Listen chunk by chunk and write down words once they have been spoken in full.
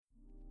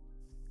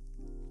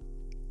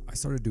I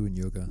started doing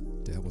yoga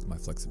to help with my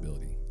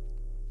flexibility.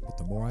 But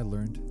the more I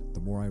learned, the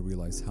more I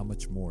realized how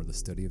much more the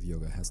study of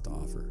yoga has to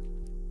offer.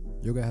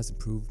 Yoga has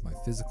improved my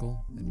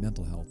physical and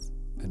mental health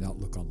and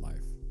outlook on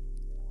life.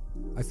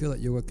 I feel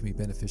that yoga can be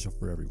beneficial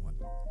for everyone.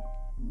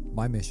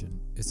 My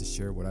mission is to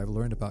share what I've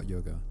learned about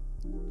yoga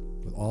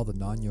with all the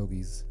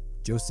non-yogis,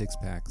 Joe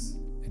Sixpacks,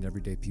 and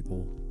everyday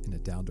people in a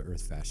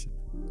down-to-earth fashion.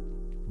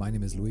 My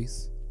name is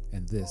Luis,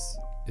 and this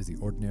is the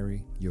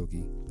Ordinary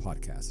Yogi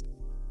Podcast.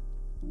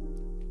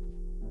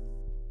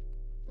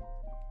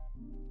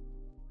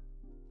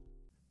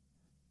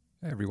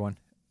 Hey everyone,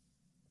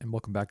 and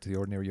welcome back to the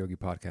Ordinary Yogi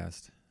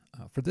Podcast.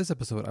 For this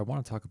episode, I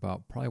want to talk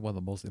about probably one of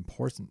the most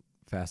important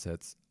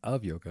facets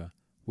of yoga,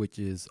 which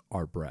is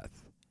our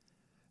breath.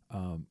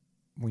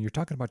 When you're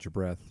talking about your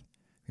breath,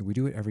 we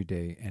do it every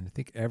day, and I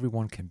think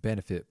everyone can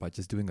benefit by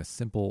just doing a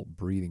simple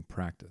breathing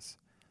practice.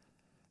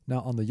 Now,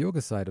 on the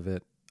yoga side of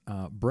it,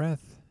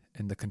 breath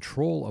and the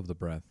control of the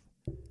breath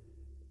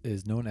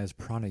is known as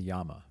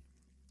pranayama.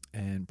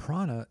 And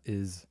prana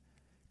is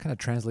kind of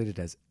translated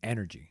as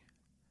energy.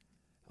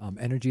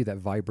 Energy that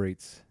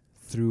vibrates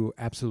through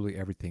absolutely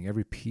everything,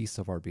 every piece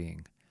of our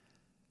being.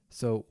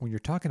 So when you're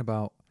talking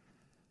about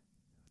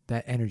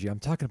that energy, I'm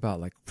talking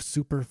about like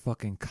super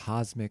fucking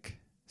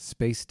cosmic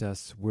space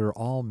dust. We're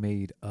all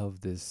made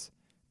of this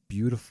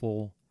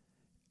beautiful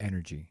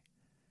energy.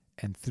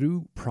 And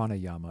through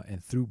pranayama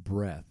and through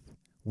breath,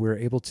 we're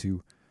able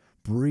to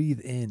breathe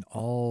in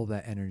all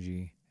that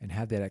energy and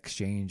have that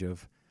exchange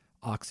of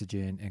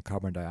oxygen and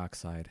carbon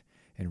dioxide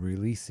and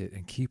release it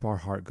and keep our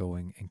heart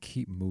going and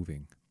keep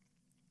moving.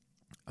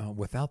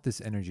 Without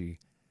this energy,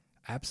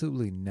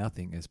 absolutely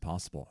nothing is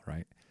possible,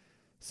 right?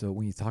 So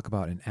when you talk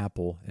about an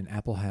apple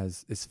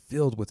is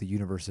filled with a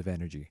universe of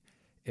energy.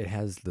 It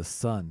has the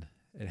sun,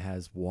 it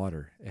has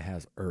water, it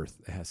has earth,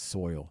 it has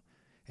soil.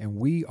 And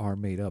we are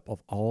made up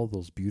of all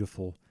those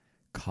beautiful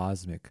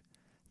cosmic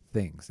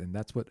things. And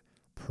that's what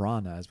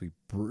prana, as we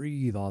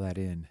breathe all that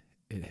in,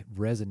 it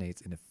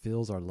resonates and it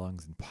fills our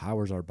lungs and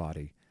powers our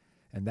body.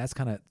 And that's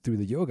kind of through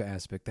the yoga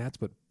aspect,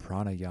 that's what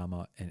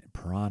pranayama and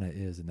prana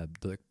is, and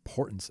the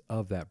importance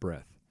of that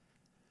breath.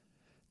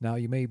 Now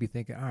you may be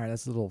thinking, all right,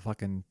 that's a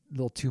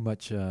little too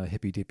much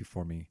hippy dippy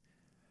for me.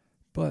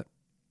 But,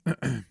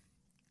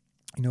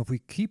 if we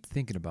keep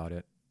thinking about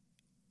it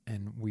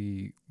and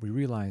we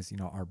realize,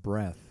 our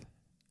breath,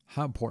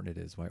 how important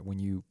it is, right? When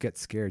you get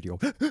scared, you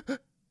go,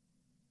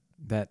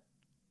 that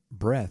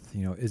breath,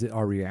 is it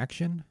our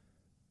reaction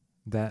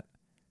that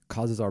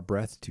causes our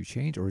breath to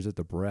change, or is it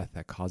the breath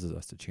that causes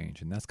us to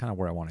change? And that's kind of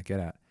where I want to get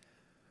at.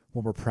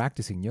 When we're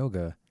practicing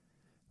yoga,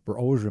 we're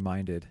always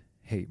reminded,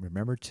 hey,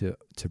 remember to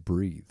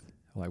breathe.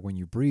 Like when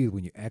you breathe,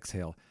 when you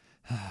exhale,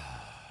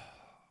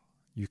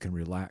 you can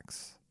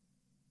relax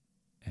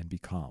and be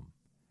calm.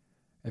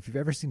 If you've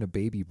ever seen a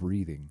baby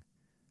breathing,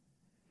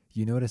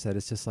 you notice that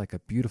it's just like a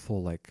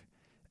beautiful,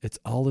 it's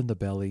all in the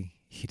belly.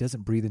 He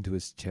doesn't breathe into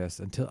his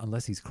chest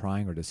unless he's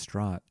crying or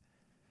distraught.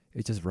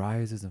 It just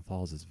rises and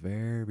falls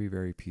very,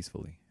 very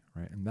peacefully,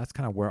 right? And that's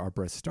kind of where our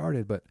breath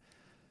started. But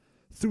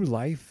through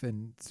life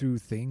and through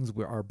things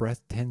where our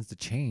breath tends to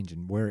change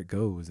and where it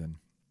goes, and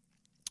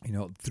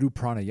through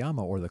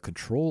pranayama, or the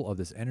control of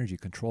this energy,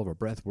 control of our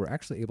breath, we're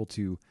actually able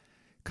to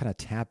kind of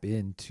tap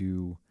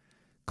into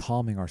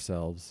calming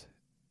ourselves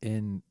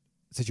in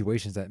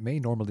situations that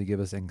may normally give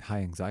us high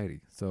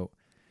anxiety. So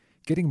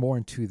getting more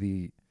into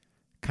the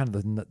kind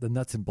of the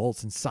nuts and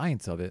bolts and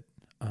science of it,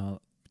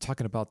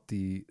 talking about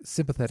the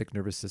sympathetic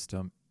nervous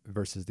system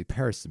versus the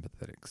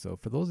parasympathetic. So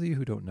for those of you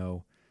who don't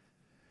know,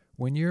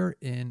 when you're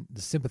in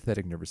the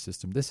sympathetic nervous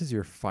system, this is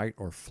your fight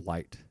or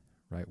flight,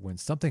 right? When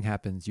something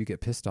happens, you get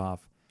pissed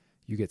off,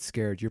 you get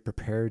scared, you're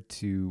prepared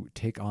to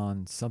take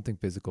on something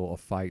physical, a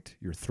fight,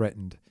 you're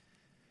threatened.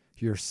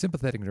 Your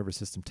sympathetic nervous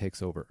system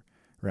takes over,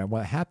 right? And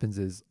what happens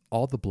is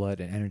all the blood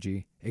and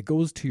energy, it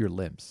goes to your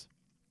limbs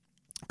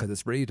because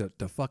it's ready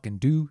to fucking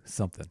do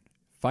something.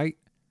 Fight,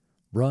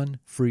 run,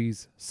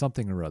 freeze,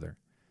 something or other.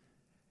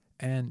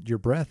 And your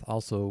breath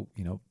also,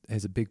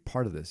 is a big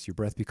part of this. Your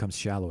breath becomes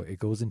shallow. It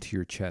goes into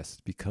your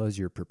chest because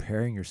you're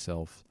preparing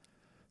yourself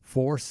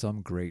for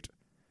some great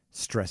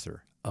stressor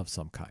of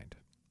some kind.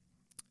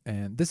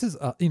 And this is,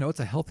 it's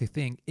a healthy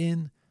thing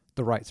in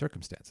the right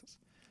circumstances.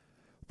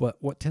 But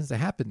what tends to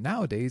happen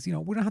nowadays, we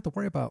don't have to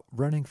worry about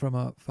running from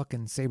a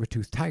fucking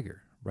saber-toothed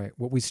tiger, right?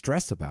 What we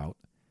stress about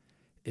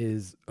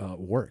is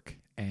work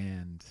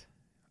and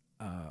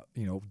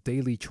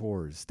daily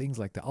chores, things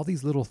like that. All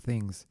these little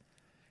things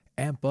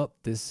amp up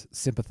this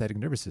sympathetic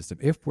nervous system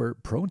if we're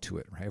prone to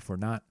it, right? If we're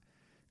not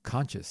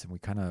conscious and we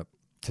kind of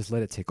just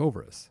let it take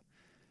over us.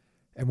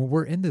 And when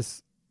we're in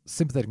this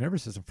sympathetic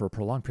nervous system for a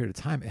prolonged period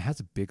of time, it has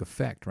a big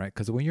effect, right?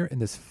 Because when you're in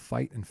this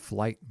fight and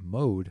flight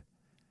mode,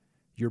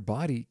 your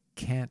body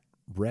can't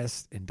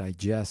rest and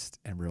digest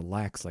and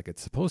relax like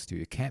it's supposed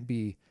to. It can't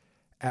be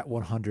at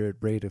 100,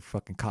 ready to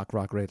fucking cock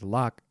rock, ready to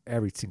lock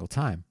every single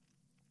time.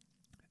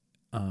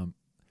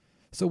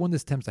 So when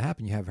this tends to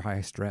happen, you have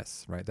high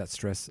stress, right? That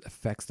stress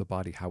affects the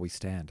body, how we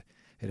stand.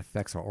 It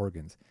affects our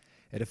organs.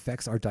 It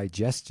affects our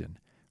digestion,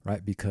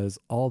 right? Because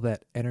all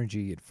that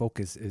energy and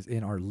focus is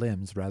in our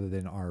limbs rather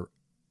than our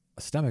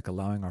stomach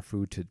allowing our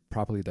food to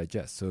properly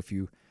digest. So if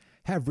you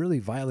have really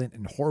violent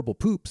and horrible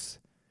poops,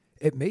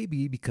 it may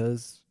be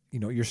because,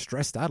 you're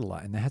stressed out a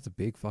lot, and that has a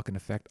big fucking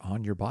effect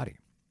on your body.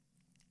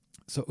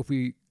 So if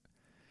we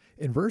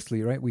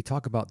inversely, right, we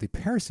talk about the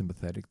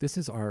parasympathetic, this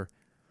is our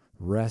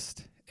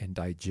rest and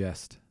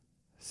digest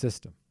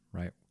system,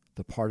 right?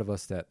 The part of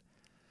us that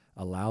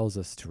allows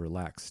us to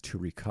relax, to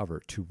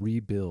recover, to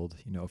rebuild.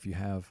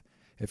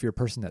 If you're a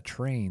person that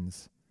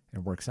trains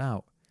and works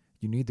out,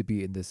 you need to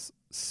be in this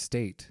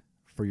state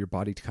for your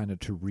body to kind of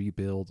to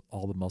rebuild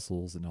all the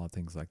muscles and all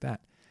things like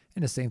that.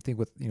 And the same thing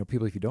with,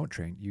 people, if you don't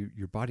train,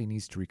 your body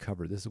needs to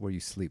recover. This is where you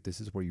sleep. This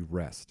is where you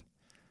rest.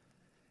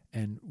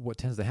 And what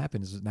tends to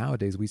happen is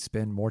nowadays we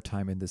spend more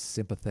time in this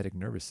sympathetic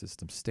nervous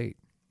system state,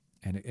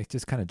 and it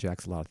just kind of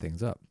jacks a lot of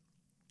things up.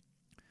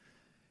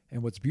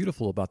 And what's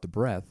beautiful about the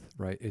breath,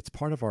 right, it's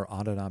part of our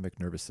autonomic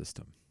nervous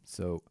system.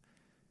 So,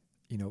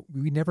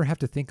 we never have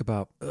to think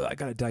about, I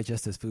got to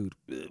digest this food.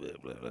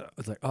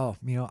 It's like, I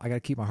got to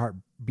keep my heart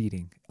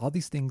beating. All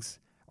these things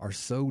are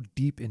so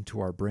deep into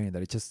our brain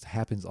that it just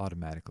happens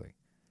automatically.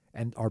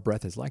 And our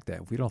breath is like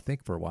that. If we don't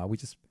think for a while, we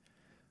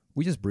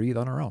just breathe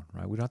on our own,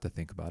 right? We don't have to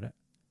think about it.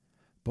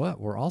 But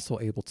we're also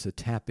able to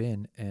tap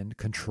in and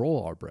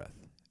control our breath.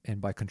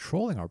 And by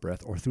controlling our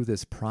breath, or through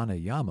this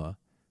pranayama,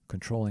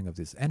 controlling of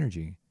this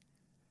energy,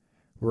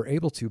 we're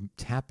able to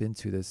tap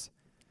into this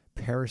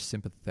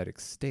parasympathetic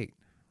state,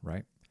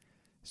 right?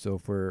 So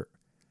if we're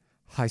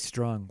high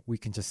strung, we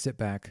can just sit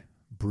back,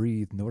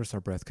 breathe, notice our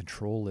breath,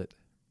 control it,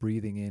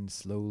 breathing in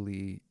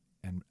slowly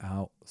and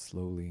out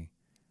slowly.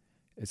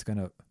 It's going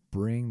to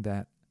bring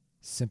that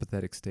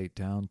sympathetic state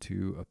down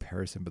to a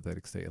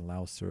parasympathetic state,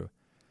 allow us to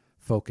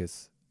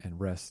focus and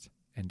rest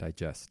and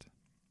digest.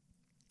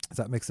 Does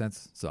that make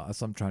sense? So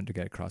that's what I'm trying to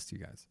get across to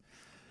you guys.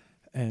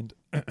 And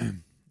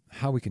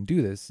how we can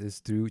do this is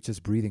through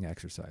just breathing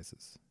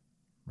exercises,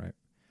 right?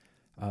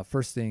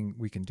 First thing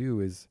we can do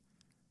is,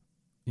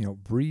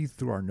 breathe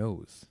through our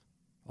nose.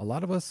 A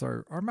lot of us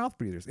are mouth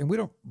breathers, and we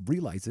don't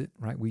realize it,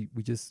 right?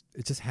 It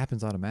just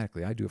happens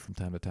automatically. I do it from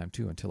time to time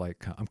too, until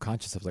I'm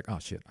conscious of oh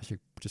shit, I should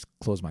just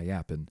close my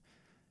yap and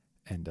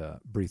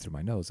breathe through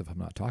my nose if I'm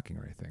not talking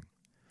or anything.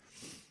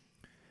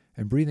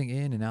 And breathing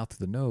in and out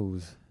through the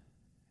nose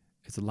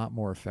is a lot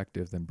more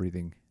effective than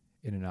breathing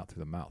in and out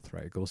through the mouth,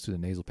 right? It goes through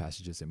the nasal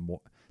passages, and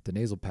the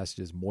nasal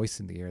passages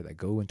moisten the air that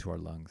go into our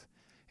lungs,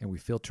 and we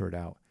filter it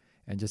out,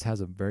 and just has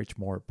a very much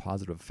more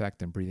positive effect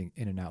than breathing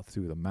in and out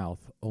through the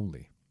mouth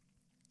only.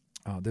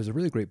 There's a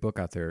really great book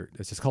out there.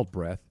 It's just called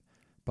Breath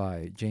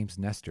by James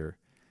Nestor.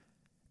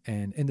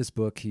 And in this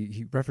book,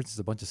 he references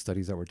a bunch of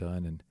studies that were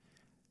done,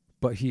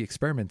 but he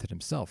experimented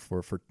himself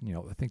for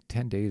I think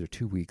 10 days or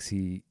 2 weeks.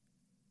 He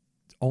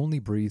only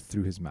breathed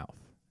through his mouth,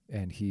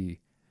 and he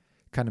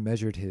kind of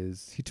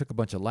he took a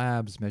bunch of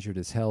labs, measured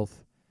his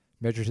health,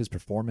 measured his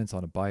performance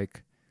on a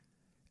bike.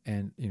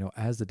 And,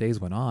 as the days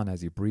went on,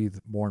 as he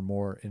breathed more and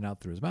more in and out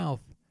through his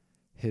mouth,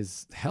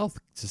 his health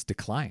just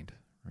declined,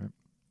 right?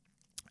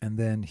 And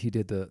then he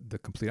did the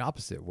complete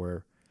opposite,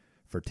 where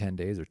for 10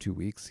 days or 2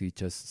 weeks, he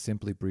just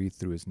simply breathed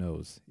through his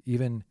nose,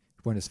 even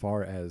went as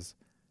far as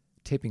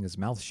taping his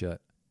mouth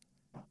shut.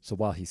 So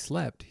while he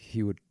slept,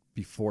 he would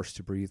be forced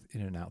to breathe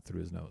in and out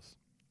through his nose.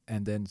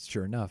 And then,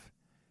 sure enough,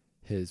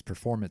 his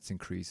performance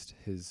increased,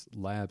 his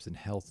labs and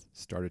health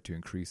started to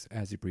increase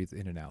as he breathed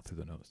in and out through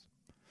the nose.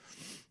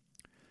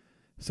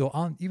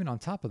 So even on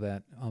top of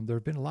that, there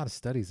have been a lot of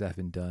studies that have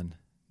been done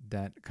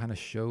that kind of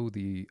show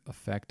the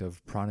effect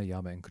of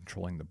pranayama in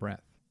controlling the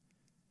breath,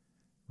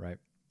 right?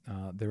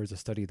 There was a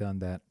study done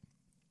that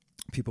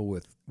people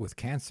with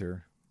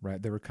cancer,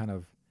 right, they were kind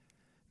of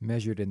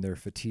measured in their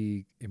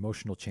fatigue,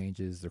 emotional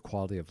changes, their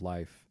quality of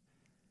life.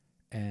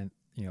 And,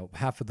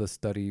 half of the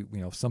study,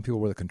 some people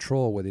were the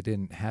control where they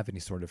didn't have any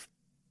sort of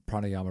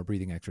pranayama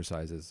breathing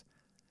exercises.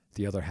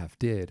 The other half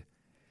did.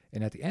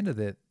 And at the end of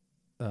it,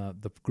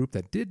 the group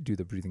that did do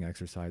the breathing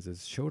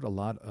exercises showed a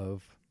lot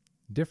of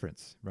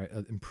difference, right?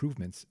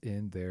 Improvements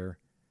in their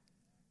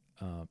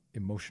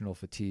emotional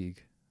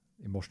fatigue,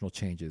 emotional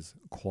changes,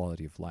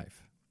 quality of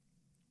life.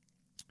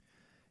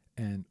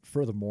 And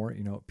furthermore,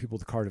 people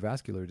with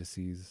cardiovascular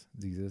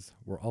diseases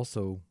were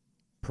also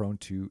prone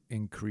to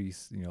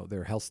increase,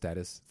 their health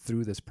status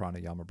through this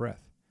pranayama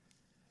breath.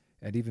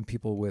 And even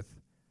people with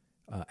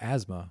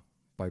asthma,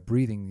 by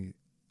breathing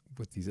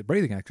with these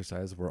breathing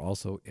exercises, were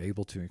also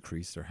able to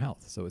increase their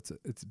health. So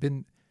it's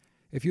been,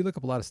 if you look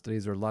up a lot of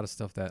studies, there are a lot of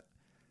stuff that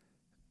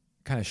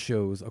kind of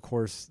shows. Of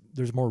course,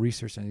 there's more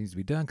research that needs to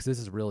be done because this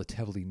is a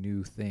relatively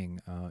new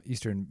thing.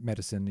 Eastern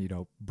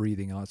medicine,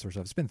 breathing, all that sort of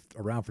stuff, it's been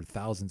around for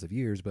thousands of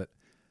years, but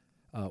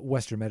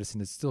Western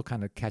medicine is still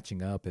kind of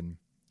catching up and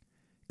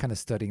kind of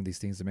studying these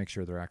things to make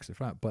sure they're actually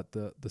fine. But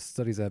the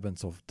studies that have been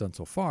done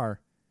so far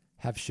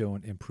have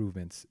shown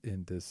improvements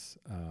in this,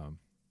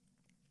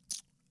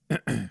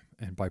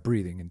 and by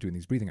breathing and doing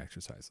these breathing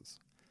exercises.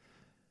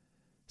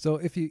 So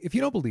if you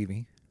don't believe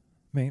me,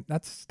 I mean,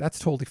 that's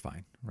totally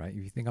fine, right?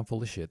 If you think I'm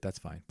full of shit, that's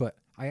fine. But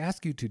I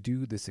ask you to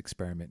do this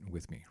experiment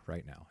with me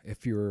right now.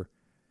 If you're,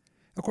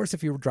 of course,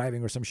 if you're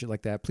driving or some shit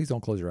like that, please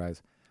don't close your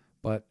eyes.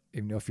 But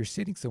if you're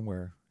sitting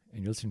somewhere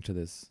and you're listening to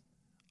this,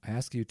 I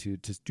ask you to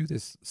just do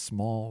this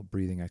small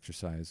breathing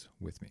exercise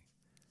with me.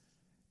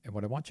 And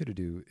what I want you to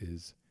do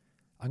is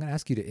I'm going to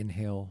ask you to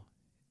inhale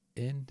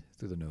in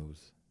through the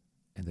nose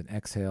and then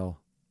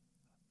exhale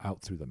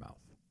out through the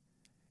mouth.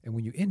 And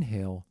when you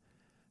inhale,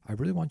 I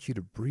really want you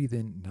to breathe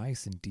in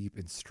nice and deep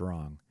and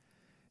strong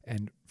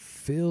and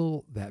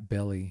fill that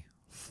belly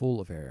full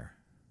of air.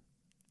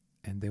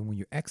 And then when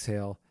you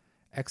exhale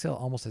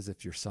almost as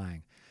if you're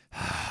sighing.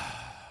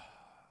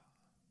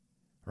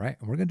 Right?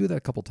 And we're going to do that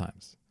a couple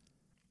times.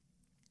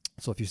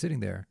 So if you're sitting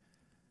there,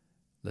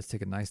 let's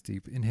take a nice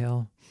deep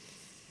inhale.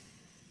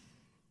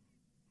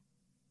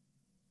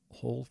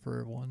 Hold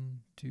for 1,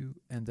 2,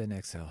 and then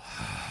exhale.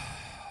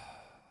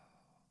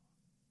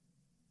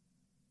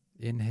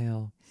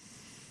 Inhale.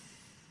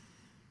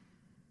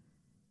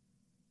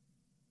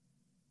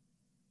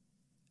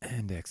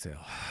 And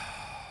exhale.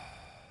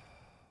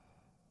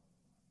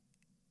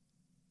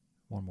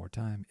 One more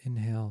time.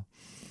 Inhale.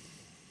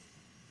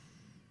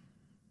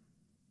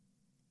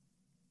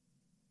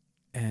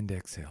 And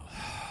exhale.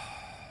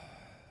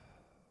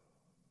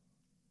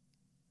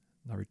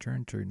 Now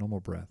return to your normal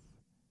breath.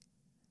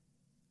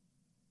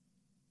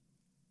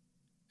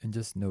 And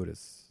just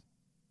notice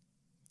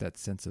that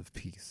sense of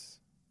peace,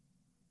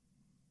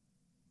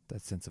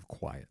 that sense of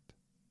quiet,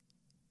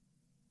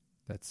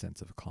 that sense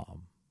of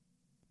calm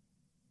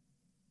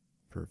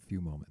for a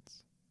few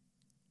moments.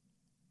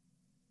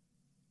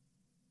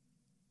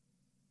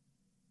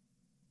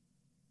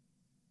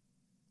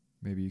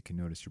 Maybe you can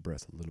notice your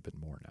breath a little bit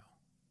more now.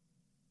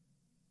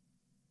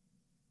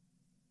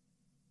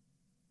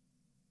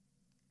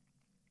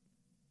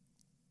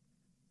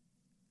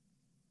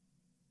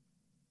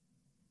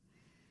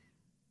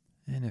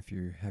 And if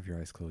you have your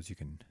eyes closed, you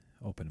can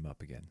open them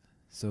up again.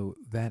 So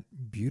that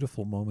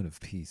beautiful moment of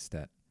peace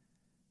that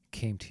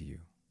came to you,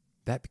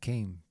 that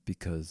came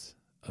because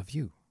of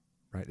you,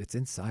 right? It's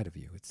inside of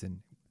you. It's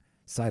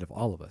inside of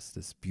all of us,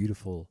 this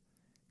beautiful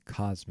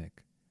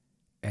cosmic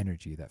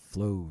energy that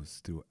flows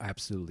through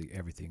absolutely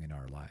everything in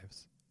our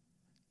lives.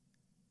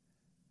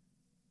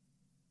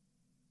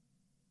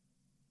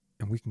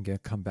 And we can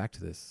come back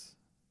to this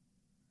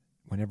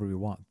whenever we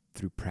want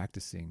through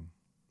practicing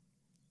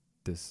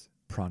this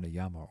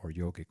pranayama or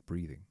yogic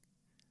breathing.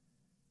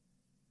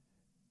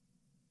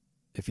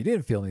 If you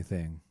didn't feel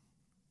anything,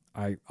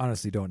 I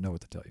honestly don't know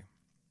what to tell you.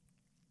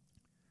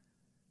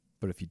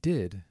 But if you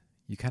did,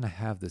 you kind of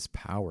have this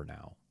power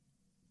now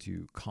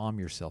to calm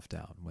yourself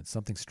down when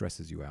something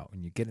stresses you out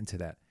and you get into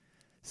that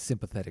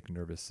sympathetic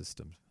nervous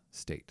system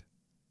state.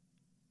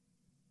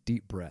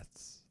 Deep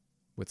breaths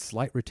with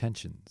slight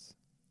retentions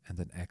and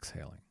then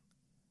exhaling.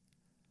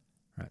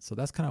 All right, so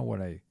that's kind of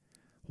what I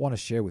want to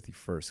share with you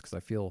first, because I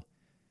feel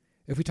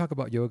if we talk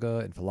about yoga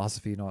and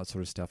philosophy and all that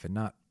sort of stuff and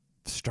not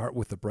start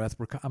with the breath,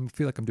 I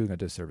feel like I'm doing a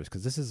disservice,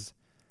 because this is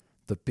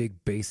the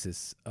big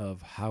basis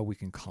of how we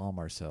can calm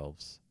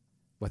ourselves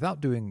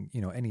without doing,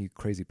 any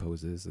crazy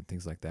poses and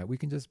things like that. We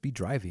can just be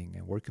driving,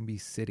 and we can be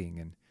sitting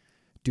and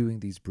doing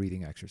these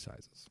breathing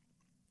exercises.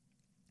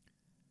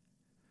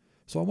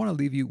 So I want to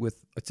leave you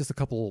with just a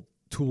couple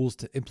tools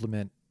to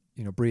implement,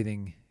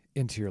 breathing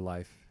into your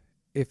life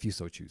if you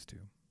so choose to.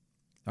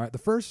 All right, the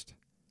first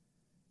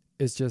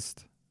is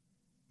just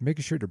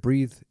making sure to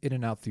breathe in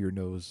and out through your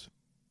nose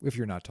if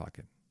you're not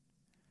talking.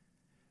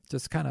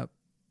 Just kind of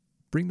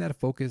bring that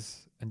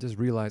focus and just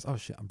realize, oh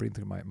shit, I'm breathing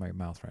through my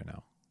mouth right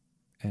now.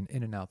 And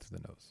in and out through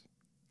the nose.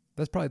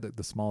 That's probably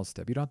the smallest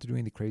step. You don't have to do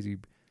any crazy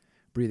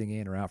breathing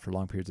in or out for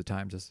long periods of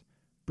time. Just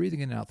breathing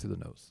in and out through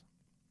the nose.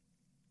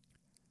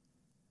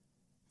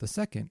 The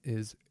second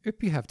is,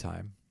 if you have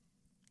time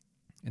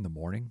in the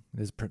morning,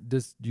 this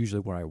is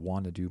usually where I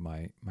want to do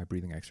my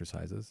breathing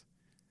exercises.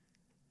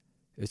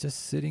 It's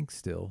just sitting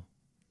still,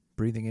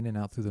 breathing in and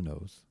out through the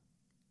nose,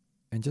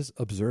 and just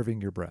observing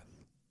your breath.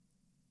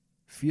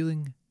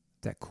 Feeling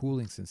that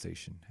cooling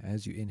sensation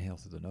as you inhale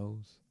through the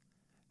nose,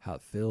 how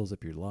it fills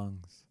up your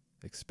lungs,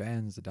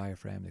 expands the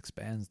diaphragm,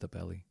 expands the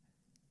belly.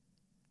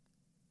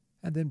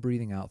 And then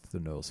breathing out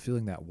through the nose,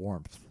 feeling that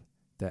warmth,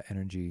 that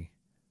energy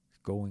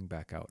going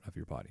back out of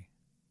your body.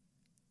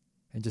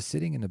 And just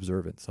sitting in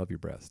observance of your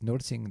breath,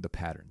 noticing the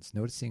patterns,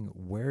 noticing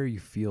where you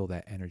feel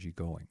that energy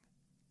going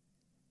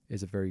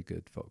is a very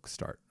good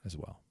start as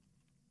well.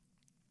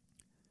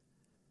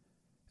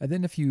 And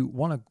then if you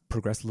want to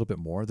progress a little bit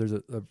more, there's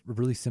a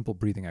really simple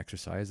breathing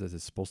exercise that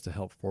is supposed to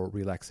help for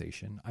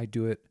relaxation. I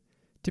do it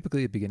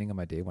typically at the beginning of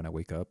my day when I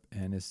wake up,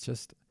 and it's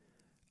just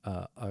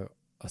a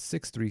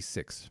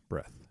 6-3-6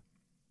 breath.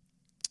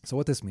 So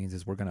what this means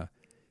is we're going to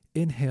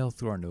inhale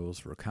through our nose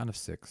for a count of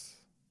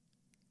 6,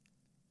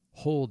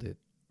 hold it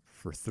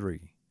for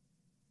 3,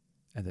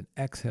 and then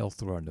exhale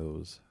through our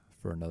nose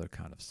for another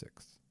count of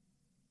 6.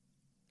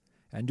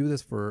 And do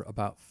this for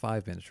about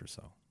 5 minutes or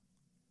so.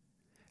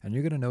 And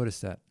you're going to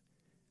notice that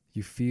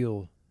you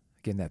feel,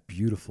 again, that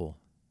beautiful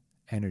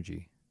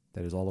energy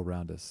that is all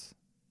around us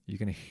You're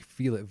going to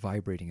feel it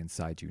vibrating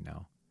inside you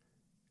now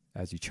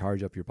as you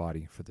charge up your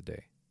body for the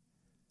day.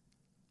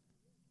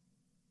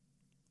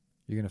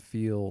 You're going to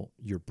feel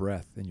your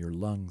breath and your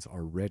lungs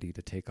are ready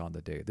to take on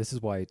the day. This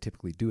is why I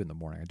typically do it in the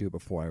morning. I do it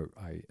before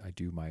I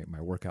do my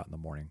workout in the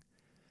morning.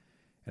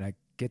 And I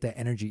get that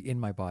energy in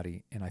my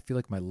body, and I feel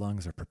like my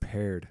lungs are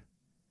prepared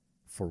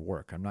for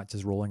work. I'm not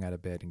just rolling out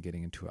of bed and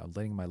getting into it. I'm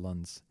letting my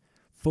lungs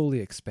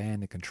fully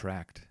expand and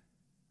contract,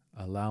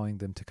 allowing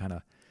them to kind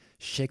of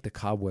shake the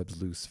cobwebs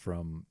loose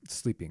from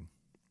sleeping.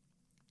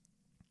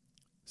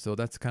 So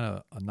that's kind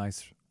of a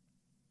nice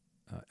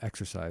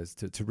exercise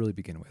to really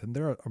begin with. And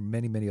there are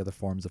many, many other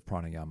forms of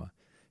pranayama.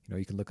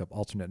 You can look up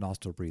alternate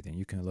nostril breathing.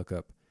 You can look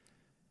up,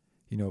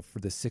 for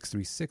the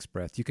 6-3-6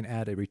 breath, you can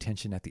add a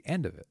retention at the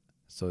end of it.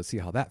 So see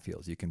how that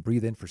feels. You can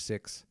breathe in for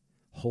 6,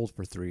 hold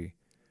for 3,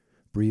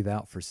 breathe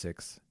out for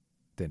 6,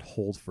 then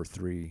hold for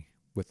 3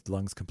 with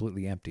lungs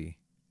completely empty,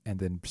 and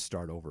then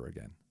start over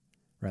again.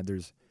 Right?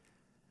 There's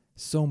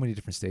so many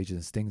different stages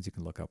and things you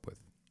can look up with.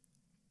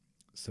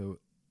 So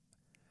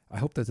I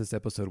hope that this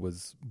episode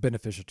was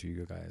beneficial to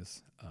you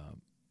guys.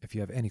 If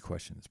you have any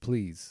questions,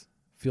 please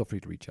feel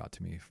free to reach out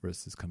to me if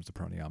this comes to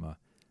pranayama.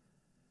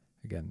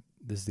 Again,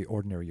 this is the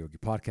Ordinary Yogi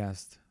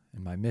Podcast,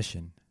 and my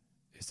mission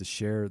is to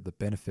share the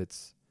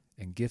benefits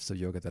and gifts of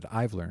yoga that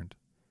I've learned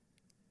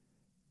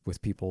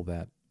with people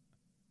that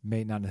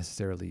may not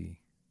necessarily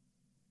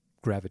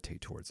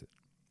gravitate towards it.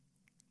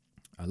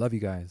 I love you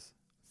guys.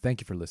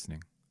 Thank you for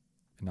listening,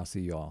 and I'll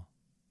see you all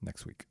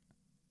next week.